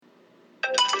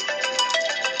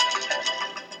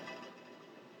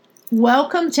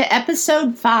Welcome to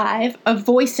episode 5 of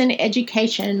Voice in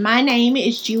Education. My name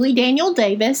is Julie Daniel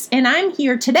Davis, and I'm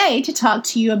here today to talk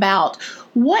to you about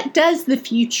what does the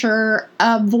future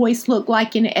of voice look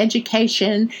like in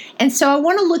education. And so I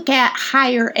want to look at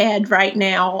higher ed right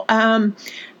now.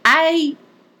 I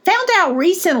found out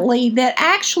recently that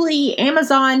actually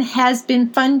Amazon has been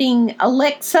funding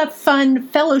Alexa Fund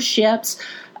fellowships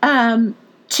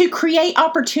to create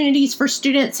opportunities for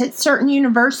students at certain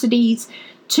universities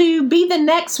to be the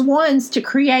next ones to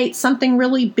create something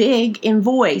really big in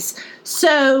voice.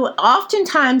 So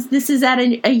oftentimes this is at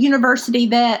a university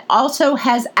that also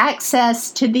has access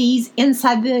to these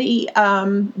inside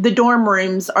the dorm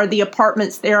rooms or the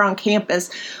apartments there on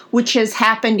campus, which has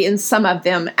happened in some of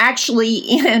them. Actually,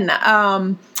 in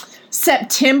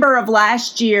September of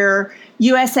last year,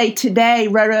 USA Today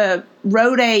wrote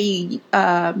a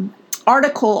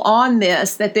article on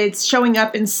this, that it's showing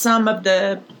up in some of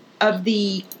the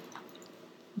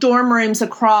dorm rooms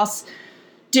across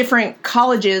different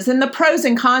colleges, and the pros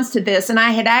and cons to this. And I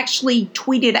had actually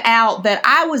tweeted out that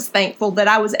I was thankful that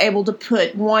I was able to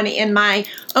put one in my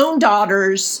own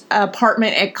daughter's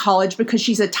apartment at college because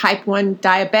she's a type 1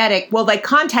 diabetic. Well, they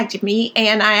contacted me,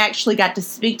 and I actually got to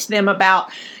speak to them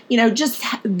about, just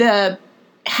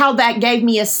how that gave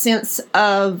me a sense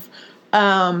of,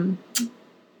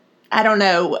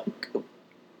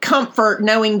 comfort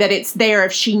knowing that it's there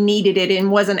if she needed it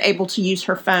and wasn't able to use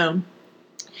her phone.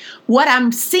 What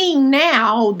I'm seeing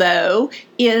now, though,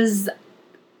 is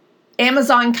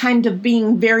Amazon kind of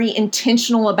being very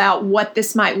intentional about what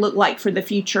this might look like for the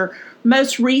future.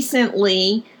 Most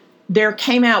recently, there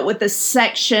came out with a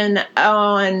section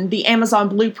on the Amazon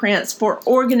blueprints for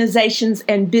organizations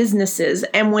and businesses.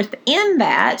 And within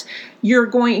that, you're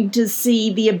going to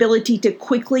see the ability to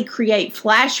quickly create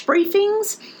flash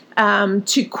briefings,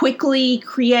 to quickly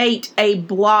create a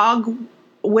blog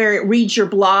where it reads your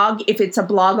blog if it's a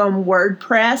blog on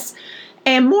WordPress.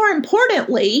 And more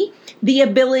importantly, the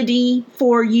ability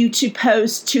for you to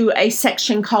post to a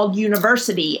section called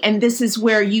University. And this is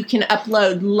where you can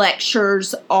upload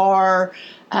lectures or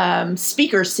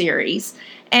speaker series.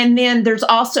 And then there's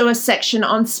also a section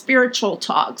on spiritual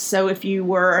talks. So if you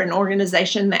were an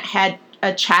organization that had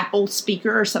a chapel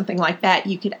speaker or something like that,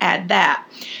 you could add that.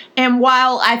 And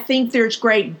while I think there's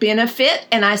great benefit,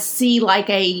 and I see like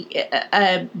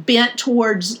a bent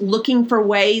towards looking for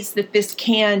ways that this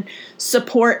can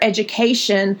support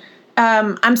education,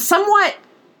 I'm somewhat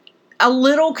a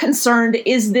little concerned,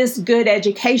 is this good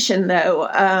education though?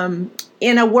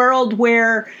 In a world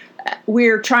where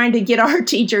we're trying to get our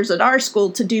teachers at our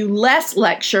school to do less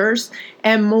lectures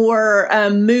and more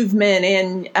movement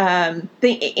and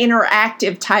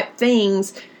interactive type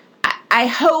things, I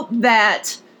hope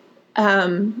that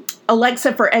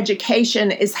Alexa for Education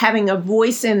is having a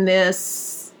voice in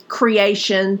this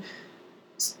creation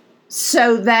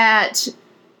so that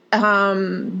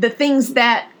the things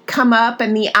that come up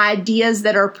and the ideas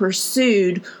that are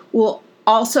pursued will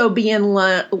also be in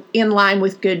line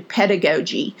with good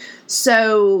pedagogy.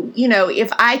 So,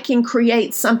 if I can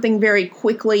create something very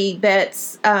quickly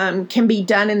that can be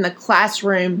done in the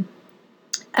classroom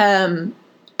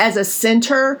as a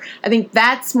center, I think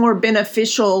that's more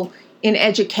beneficial in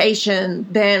education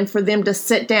than for them to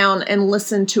sit down and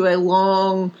listen to a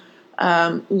long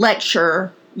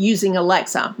lecture using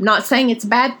Alexa. I'm not saying it's a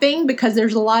bad thing, because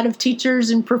there's a lot of teachers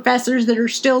and professors that are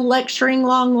still lecturing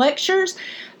long lectures.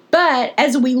 But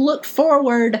as we look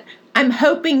forward, I'm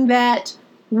hoping that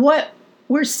what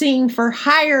we're seeing for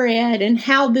higher ed and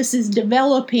how this is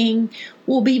developing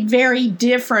will be very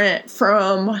different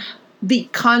from the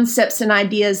concepts and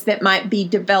ideas that might be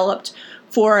developed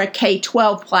for a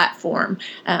K-12 platform.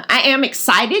 I am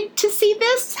excited to see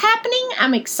this happening.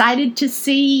 I'm excited to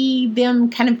see them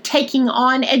kind of taking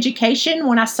on education.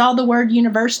 When I saw the word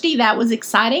university, that was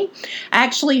exciting. I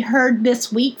actually heard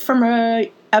this week from a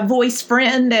voice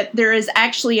friend that there is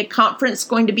actually a conference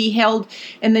going to be held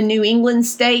in the New England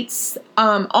states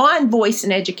on voice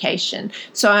in education.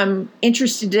 So I'm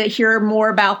interested to hear more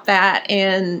about that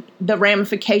and the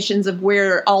ramifications of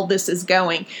where all this is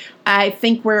going. I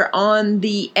think we're on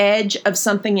the edge of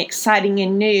something exciting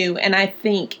and new, and I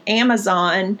think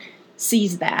Amazon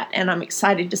sees that, and I'm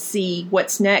excited to see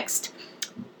what's next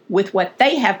with what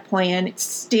they have planned. It's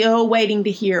still waiting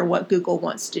to hear what Google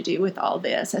wants to do with all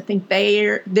this. I think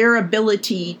their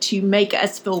ability to make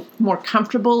us feel more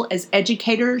comfortable as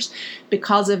educators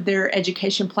because of their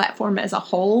education platform as a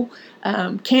whole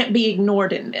can't be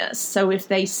ignored in this. So if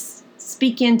they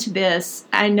speak into this,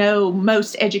 I know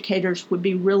most educators would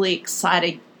be really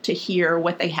excited to hear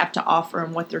what they have to offer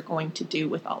and what they're going to do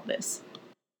with all this.